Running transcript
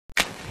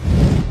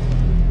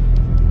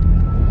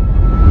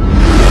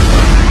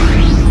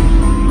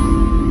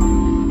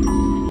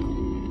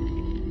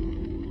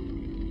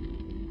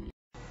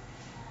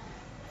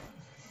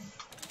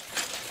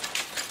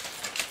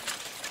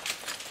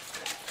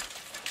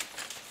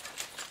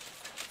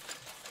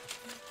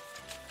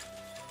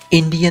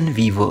Indian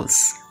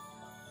Weavers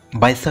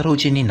by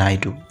Sarojini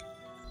Naidu.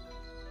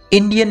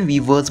 Indian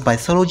Weavers by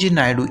Sarojini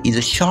Naidu is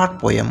a short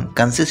poem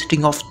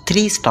consisting of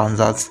 3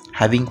 stanzas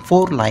having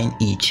 4 lines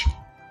each.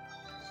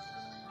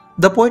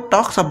 The poet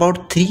talks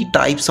about 3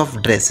 types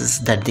of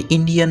dresses that the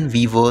Indian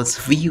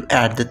weavers weave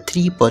at the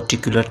 3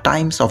 particular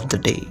times of the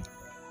day.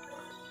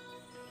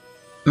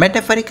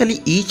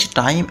 Metaphorically, each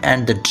time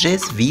and the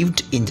dress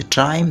weaved in the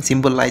time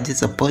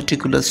symbolizes a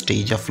particular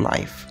stage of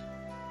life.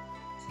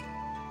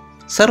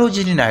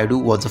 Sarojini Naidu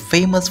was a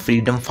famous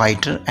freedom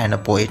fighter and a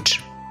poet.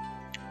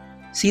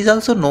 She is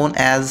also known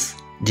as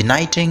the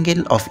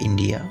Nightingale of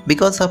India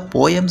because her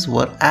poems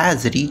were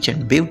as rich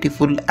and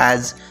beautiful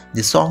as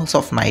the songs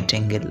of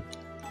Nightingale.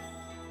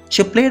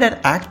 She played an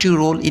active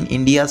role in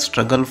India's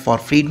struggle for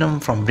freedom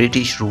from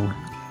British rule.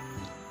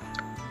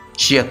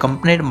 She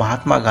accompanied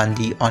Mahatma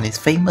Gandhi on his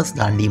famous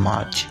Dandi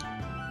March.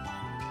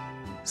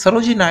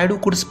 Sarojini Naidu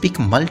could speak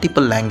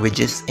multiple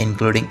languages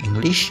including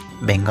English,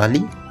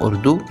 Bengali,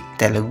 Urdu,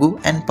 Telugu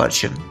and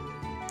Persian.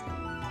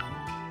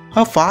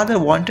 Her father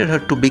wanted her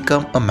to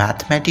become a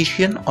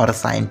mathematician or a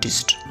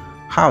scientist.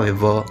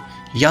 However,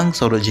 young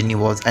Sarojini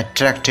was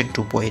attracted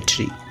to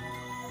poetry.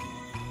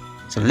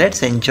 So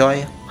let's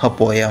enjoy her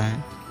poem,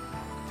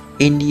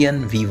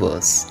 Indian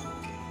Weavers.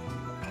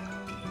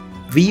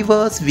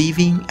 Weavers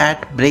weaving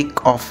at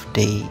break of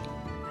day,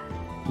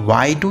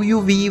 why do you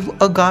weave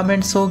a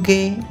garment so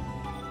gay?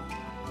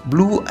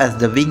 Blue as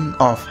the wing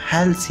of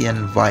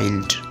halcyon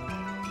wild,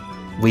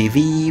 we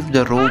weave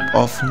the robe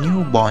of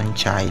newborn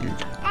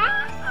child.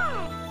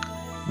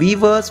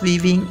 Weavers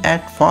weaving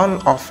at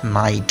fall of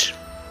night,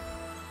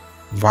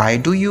 why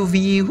do you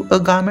weave a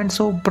garment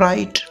so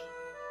bright?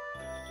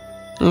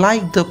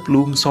 Like the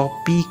plumes of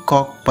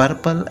peacock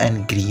purple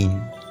and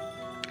green,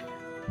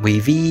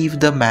 we weave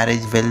the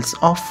marriage veils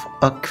of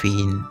a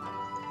queen.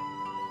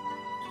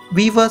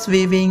 Weavers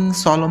weaving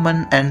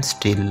Solomon and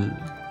still,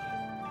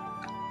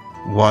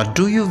 what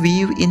do you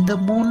weave in the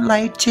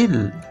moonlight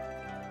chill?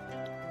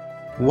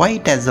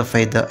 White as a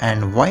feather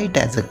and white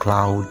as a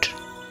cloud,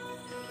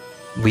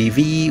 we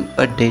weave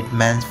a dead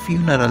man's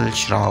funeral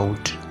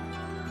shroud.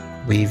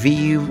 We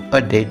weave a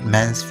dead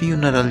man's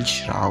funeral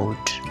shroud.